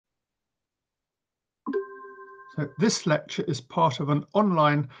So this lecture is part of an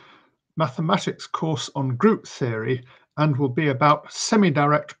online mathematics course on group theory and will be about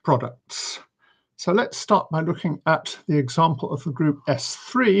semidirect products. So let's start by looking at the example of the group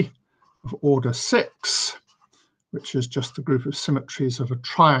S3 of order 6, which is just the group of symmetries of a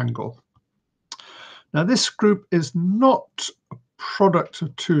triangle. Now this group is not a product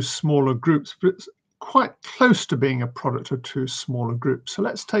of two smaller groups, but it's quite close to being a product of two smaller groups. So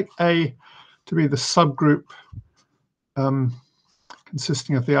let's take A to be the subgroup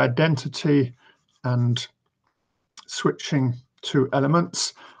consisting of the identity and switching two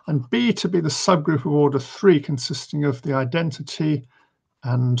elements, and B to be the subgroup of order 3 consisting of the identity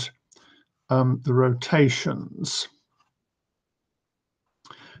and the rotations.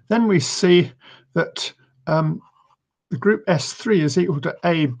 Then we see that the group S3 is equal to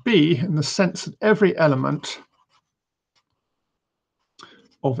AB in the sense that every element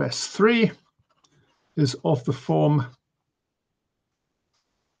of S3 is of the form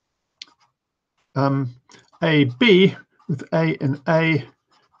AB with A in A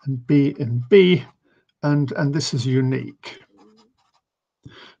and B in B, and this is unique.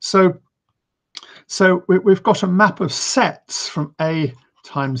 So we've got a map of sets from A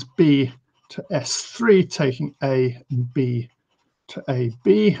times B to S3, taking A and B to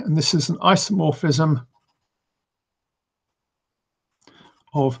AB, and this is an isomorphism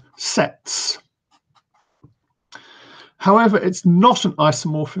of sets. However, it's not an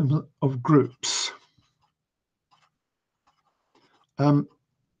isomorphism of groups.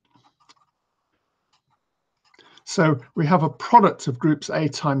 So we have a product of groups A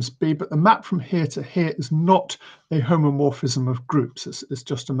times B, but the map from here to here is not a homomorphism of groups. It's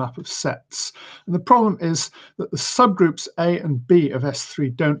just a map of sets. And the problem is that the subgroups A and B of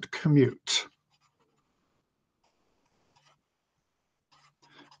S3 don't commute.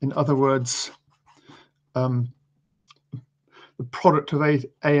 In other words, the product of A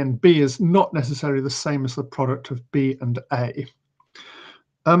and B is not necessarily the same as the product of B and A.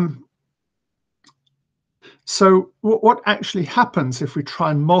 So what actually happens if we try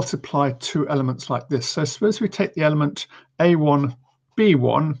and multiply two elements like this? So suppose we take the element A1,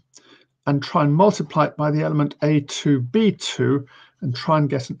 B1 and try and multiply it by the element A2, B2 and try and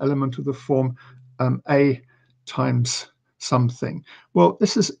get an element of the form A times something. Well,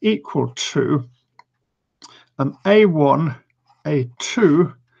 this is equal to A1,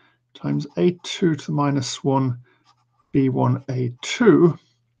 A2 times A2 to the minus 1, B1, A2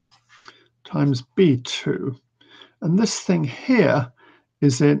 times B2. And this thing here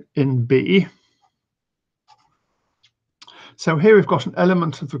is in B. So here we've got an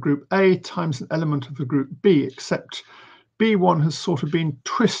element of the group A times an element of the group B, except B1 has sort of been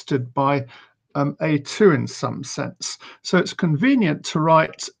twisted by A2 in some sense. So it's convenient to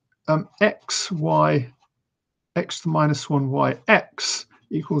write x to the minus 1 y x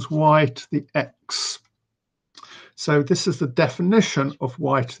equals y to the x. So this is the definition of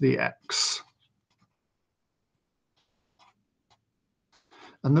y to the x.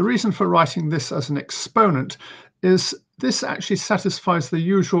 And the reason for writing this as an exponent is this actually satisfies the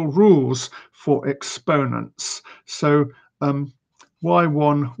usual rules for exponents. So y1,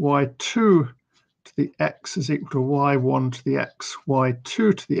 y2 to the x is equal to y1 to the x,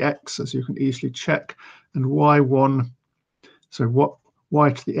 y2 to the x, as you can easily check, and y1, so what y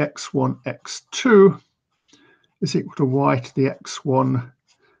to the x1, x2 is equal to y to the x1,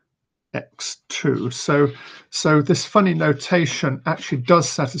 x2. So this funny notation actually does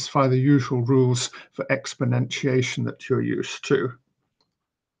satisfy the usual rules for exponentiation that you're used to.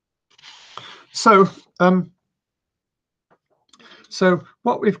 So so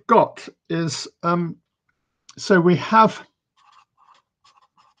what we've got is so we have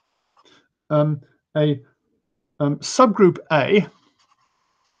a subgroup A,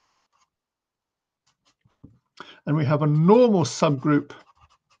 and we have a normal subgroup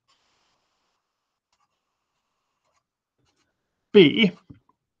B,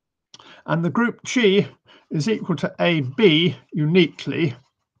 and the group G is equal to AB uniquely.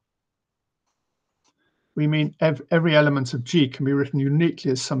 We mean every element of G can be written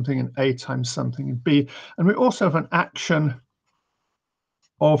uniquely as something in A times something in B. And we also have an action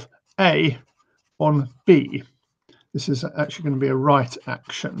of A on B. This is actually going to be a right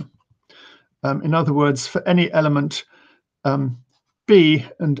action. In other words, for any element B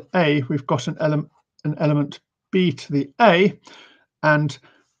and A, we've got an element B to the A, and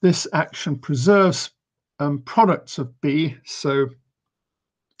this action preserves products of B. So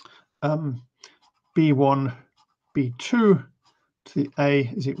B1, B2 to the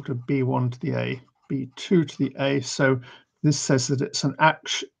A is equal to B1 to the A, B2 to the A. So this says that it's an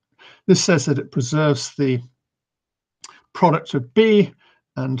action. This says that it preserves the product of B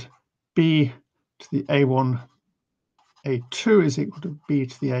and B to the A1, A2 is equal to B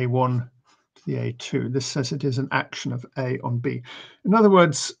to the A1 to the A2. This says it is an action of A on B. In other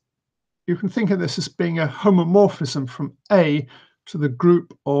words, you can think of this as being a homomorphism from A to the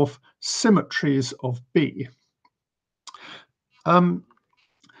group of symmetries of B. And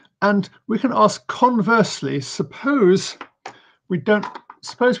we can ask conversely, suppose we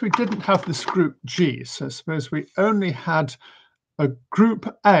didn't have this group G. So suppose we only had a group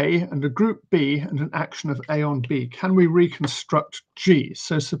A and a group B and an action of A on B. Can we reconstruct G?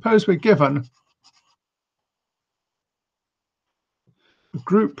 So suppose we're given a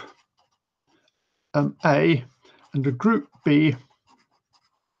group A and a group B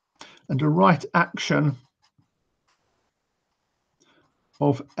and a right action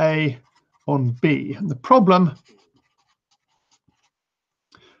of A on B. And the problem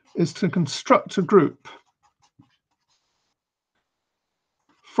is to construct a group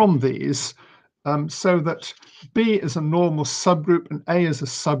from these so that B is a normal subgroup and A is a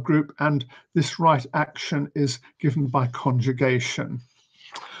subgroup, and this right action is given by conjugation.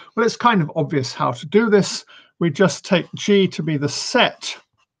 Well, it's kind of obvious how to do this. We just take G to be the set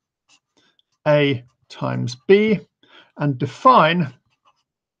A times B and define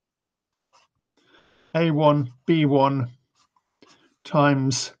A1, B1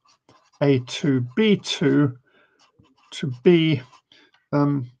 times A2, B2 to be,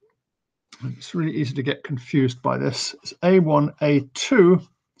 it's really easy to get confused by this. It's A1, A2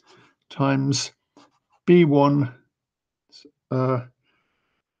 times B1 to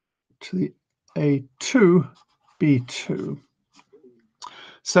the A2, B2.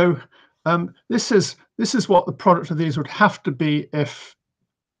 So this is what the product of these would have to be if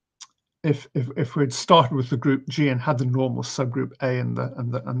we'd started with the group G and had the normal subgroup A and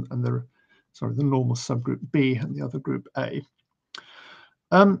the normal subgroup B and the other group A.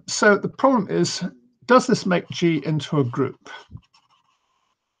 So the problem is, does this make G into a group?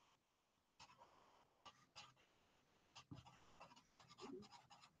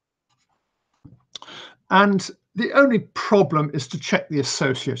 And the only problem is to check the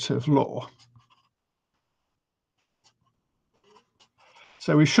associative law.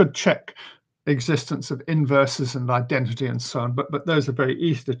 So we should check existence of inverses and identity and so on, but those are very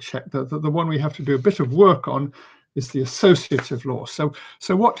easy to check. The one we have to do a bit of work on is the associative law. So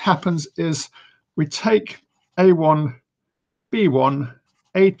what happens is we take A1, B1,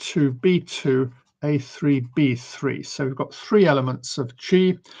 A2, B2, A3, B3. So we've got three elements of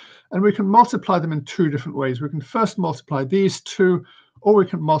G, and we can multiply them in two different ways. We can first multiply these two, or we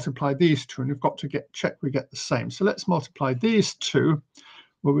can multiply these two, and we've got to check we get the same. So let's multiply these two.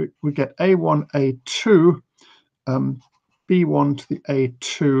 Well, we get A1, A2, B1 to the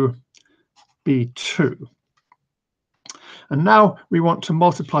A2, B2. And now we want to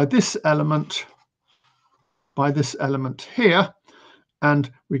multiply this element by this element here,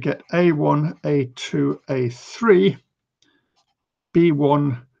 and we get A1, A2, A3,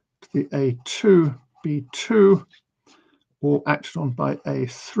 B1 to the A2, B2, all acted on by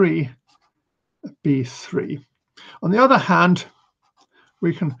A3, B3. On the other hand,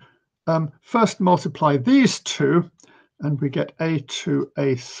 we can first multiply these two, and we get A2,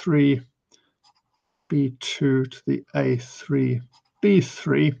 A3, B2 to the A3,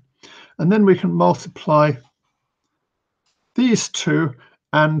 B3. And then we can multiply these two,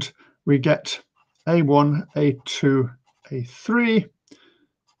 and we get A1, A2, A3,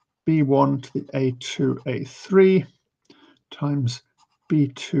 B1 to the A2, A3, times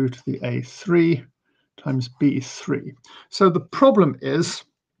B2 to the A3, times B3. So the problem is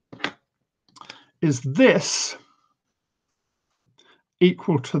this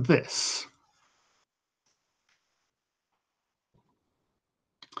equal to this?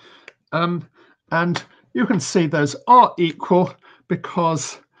 And you can see those are equal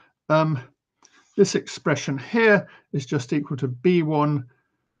because this expression here is just equal to B1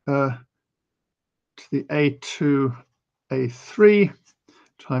 to the A2, A3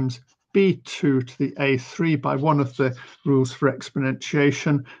 times B2 to the A3 by one of the rules for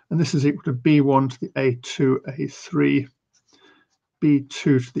exponentiation, and this is equal to B1 to the A2, A3, B2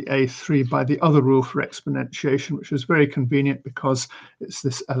 to the A3 by the other rule for exponentiation, which is very convenient because it's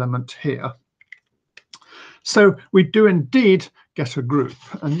this element here. So we do indeed get a group,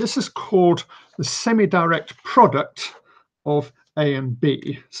 and this is called the semidirect product of A and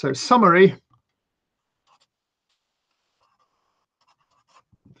B. So summary,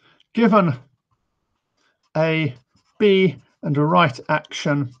 given A, B, and a right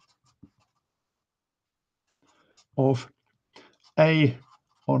action of A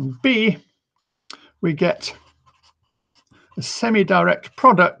on B, we get a semi-direct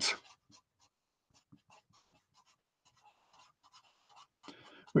product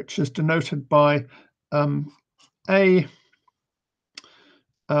which is denoted by a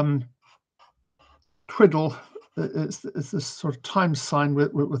twiddle. It's this sort of times sign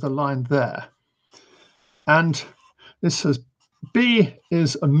with a line there. And this says B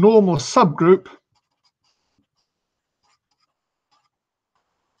is a normal subgroup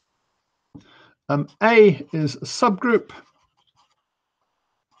A is a subgroup,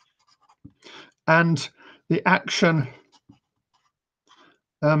 and the action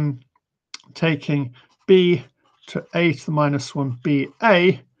taking B to A to the minus 1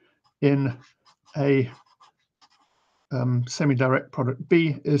 BA in a semi-direct product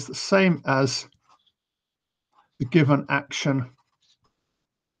B is the same as the given action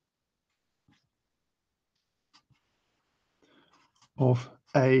of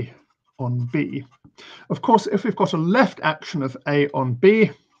A on B. Of course, if we've got a left action of A on B,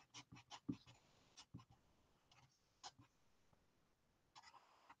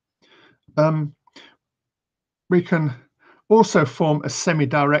 we can also form a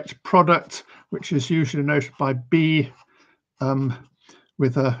semi-direct product, which is usually denoted by B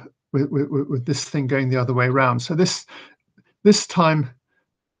with this thing going the other way around. So this time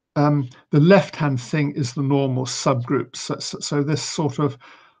the left-hand thing is the normal subgroup. So this sort of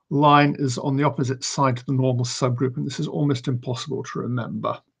line is on the opposite side to the normal subgroup, and this is almost impossible to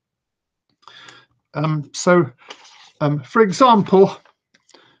remember. For example,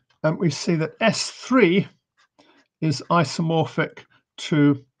 we see that S3 is isomorphic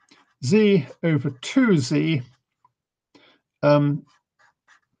to Z over 2Z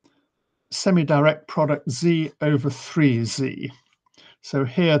semi-direct product Z over 3Z. So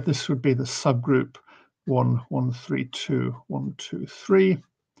here this would be the subgroup 1, 1, 3, 2, 1, 2, 3.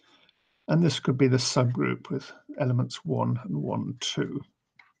 And this could be the subgroup with elements 1 and 1, 2.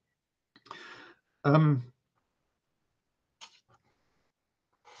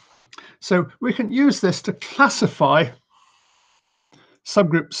 So we can use this to classify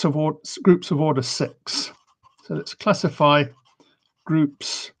subgroups of groups of order 6. So let's classify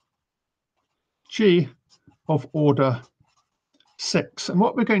groups G of order 6. And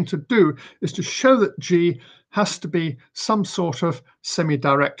what we're going to do is to show that G has to be some sort of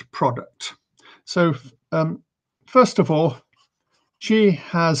semi-direct product. So first of all, G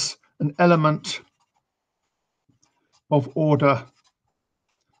has an element of order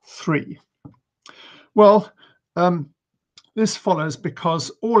 3. Well, this follows because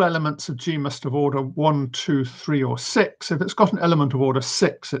all elements of G must have order 1, 2, 3, or 6. If it's got an element of order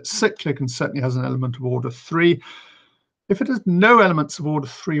 6, it's cyclic and certainly has an element of order 3. If it has no elements of order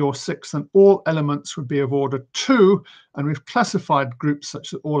 3 or 6, then all elements would be of order 2, and we've classified groups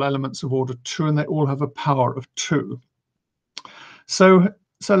such that all elements of order 2, and they all have a power of 2. So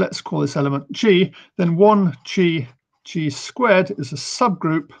let's call this element G. Then 1G, G squared is a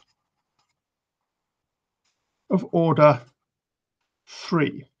subgroup of order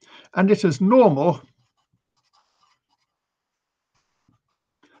 3, and it is normal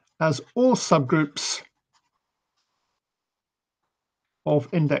as all subgroups of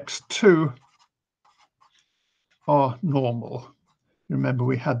index 2 are normal. Remember,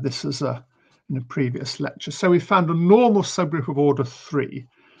 we had this as in a previous lecture. So we found a normal subgroup of order 3.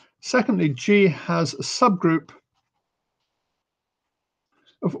 Secondly, G has a subgroup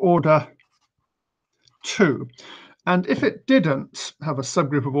of order 2. And if it didn't have a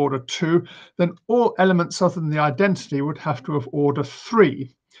subgroup of order 2, then all elements other than the identity would have to have order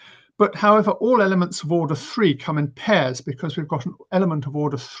 3. But however, all elements of order 3 come in pairs because we've got an element of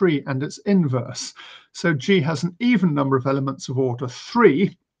order 3 and its inverse. So G has an even number of elements of order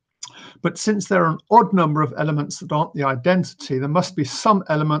 3. But since there are an odd number of elements that aren't the identity, there must be some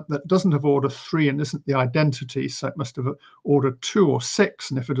element that doesn't have order 3 and isn't the identity. So it must have order 2 or 6.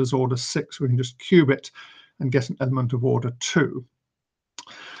 And if it is order 6, we can just cube it and get an element of order 2.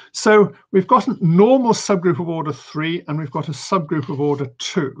 So we've got a normal subgroup of order 3, and we've got a subgroup of order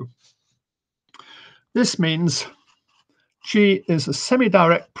 2. This means G is a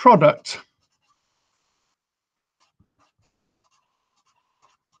semi-direct product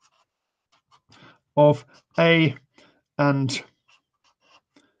of A and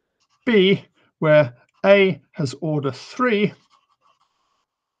B, where A has order 3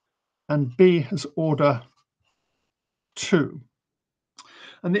 and B has order 2.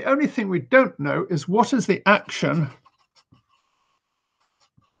 And the only thing we don't know is what is the action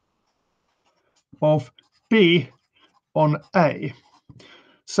of B on A.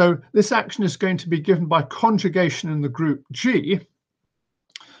 So this action is going to be given by conjugation in the group G.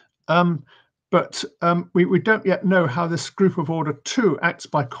 but we don't yet know how this group of order 2 acts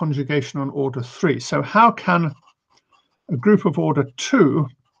by conjugation on order 3. So how can a group of order 2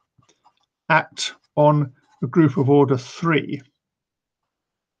 act on a group of order 3?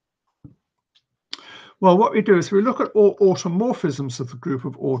 Well, what we do is we look at all automorphisms of the group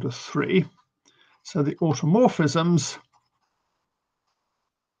of order 3. So the automorphisms,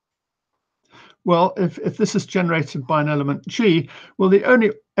 well, if this is generated by an element G, well,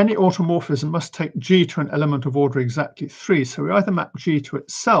 any automorphism must take G to an element of order exactly 3. So we either map G to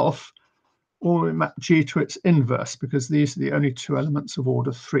itself or we map G to its inverse, because these are the only two elements of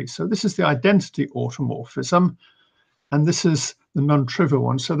order 3. So this is the identity automorphism, and this is the non-trivial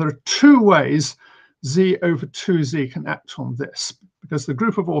one. So there are two ways Z over 2Z can act on this, because the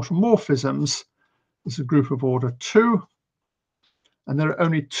group of automorphisms is a group of order 2, and there are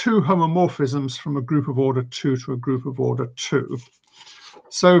only two homomorphisms from a group of order 2 to a group of order 2.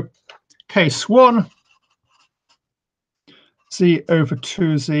 So case 1, Z over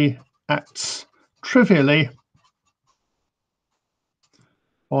 2Z acts trivially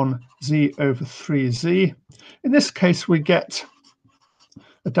on Z over 3Z. In this case, we get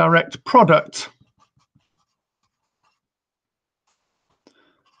a direct product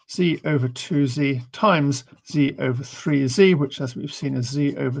Z over 2Z times Z over 3Z, which, as we've seen, is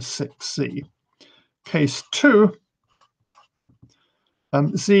Z over 6Z. Case 2,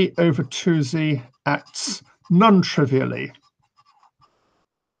 Z over 2Z acts non-trivially.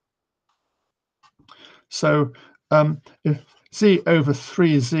 So if Z over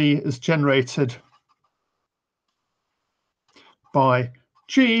 3Z is generated by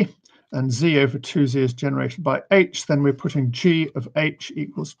G and Z over 2Z is generated by H, then we're putting G of H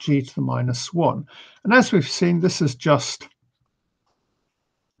equals G to the minus 1. And as we've seen, this is just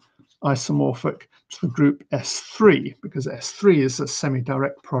isomorphic to the group S3, because S3 is a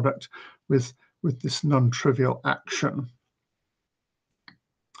semi-direct product with this non-trivial action.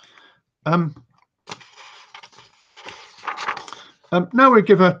 Now we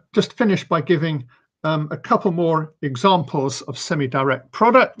just finish by giving a couple more examples of semi-direct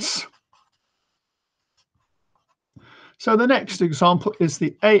products. So the next example is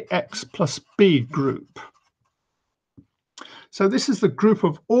the AX plus B group. So this is the group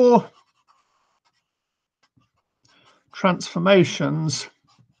of all transformations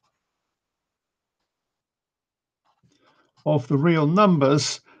of the real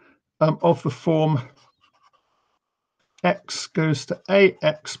numbers of the form x goes to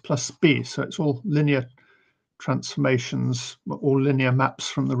AX plus B. So it's all linear transformations, all linear maps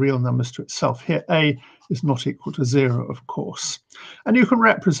from the real numbers to itself. Here A is not equal to 0, of course. And you can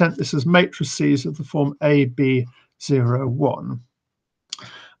represent this as matrices of the form A, B, 0, 1.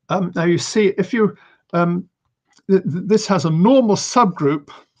 Now you see, if you this has a normal subgroup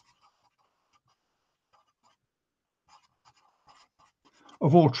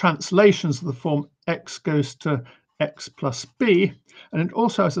of all translations of the form x goes to x plus b, and it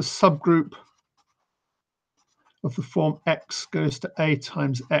also has a subgroup of the form x goes to a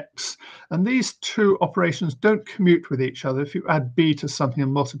times x. And these two operations don't commute with each other. If you add b to something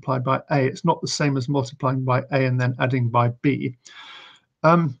and multiply by a, it's not the same as multiplying by a and then adding by b.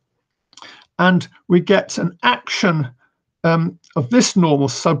 And we get an action of this normal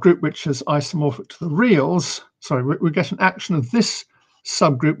subgroup, which is isomorphic to the reals. Sorry, we get an action of this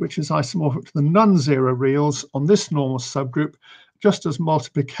subgroup, which is isomorphic to the non-zero reals on this normal subgroup, just as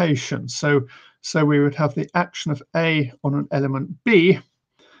multiplication. So we would have the action of A on an element B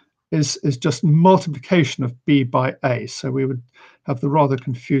is just multiplication of B by A. So we would have the rather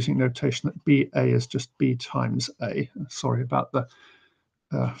confusing notation that BA is just B times A. Sorry about the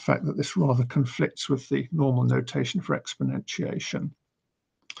fact that this rather conflicts with the normal notation for exponentiation.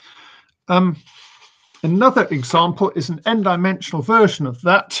 Another example is an n-dimensional version of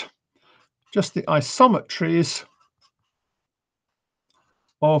that, just the isometries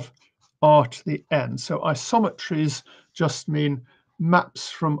of r to the n. So isometries just mean maps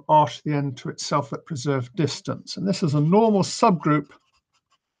from r to the n to itself that preserve distance. And this is a normal subgroup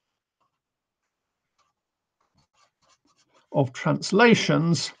of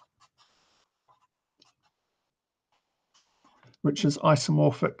translations which is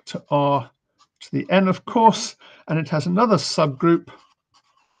isomorphic to r to the n, of course, and it has another subgroup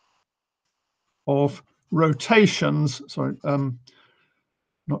of rotations, sorry,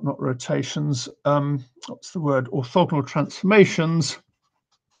 not rotations, what's the word, orthogonal transformations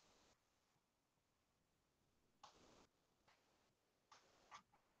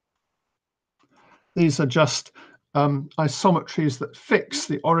these are just isometries that fix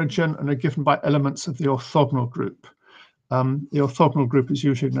the origin and are given by elements of the orthogonal group. The orthogonal group is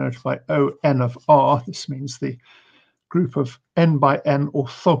usually denoted by ON of R. This means the group of n by n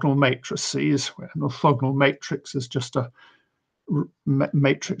orthogonal matrices, where an orthogonal matrix is just a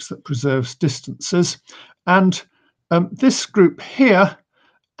matrix that preserves distances. And this group here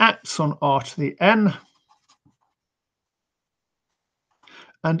acts on R to the n.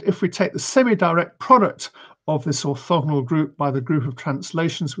 And if we take the semidirect product of this orthogonal group by the group of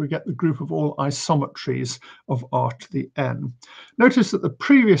translations, we get the group of all isometries of R to the n. Notice that the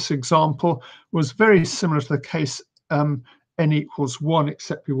previous example was very similar to the case n equals 1,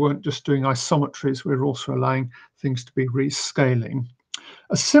 except we weren't just doing isometries, we were also allowing things to be rescaling.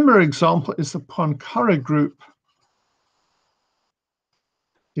 A similar example is the Poincare group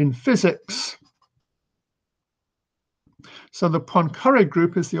in physics. So the Poincare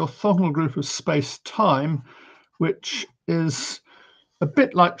group is the orthogonal group of space-time, which is a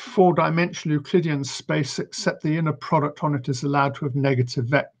bit like four-dimensional Euclidean space, except the inner product on it is allowed to have negative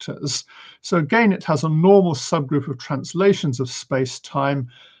vectors. So again, it has a normal subgroup of translations of space-time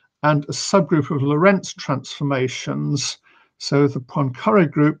and a subgroup of Lorentz transformations. So the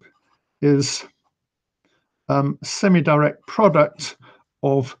Poincare group is a semidirect product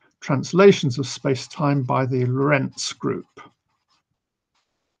of translations of space-time by the Lorentz group.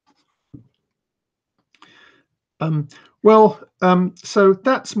 So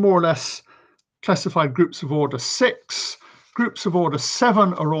that's more or less classified groups of order 6. Groups of order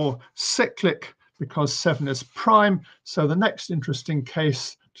 7 are all cyclic because 7 is prime. So the next interesting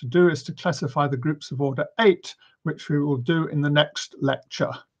case to do is to classify the groups of order 8, which we will do in the next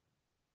lecture.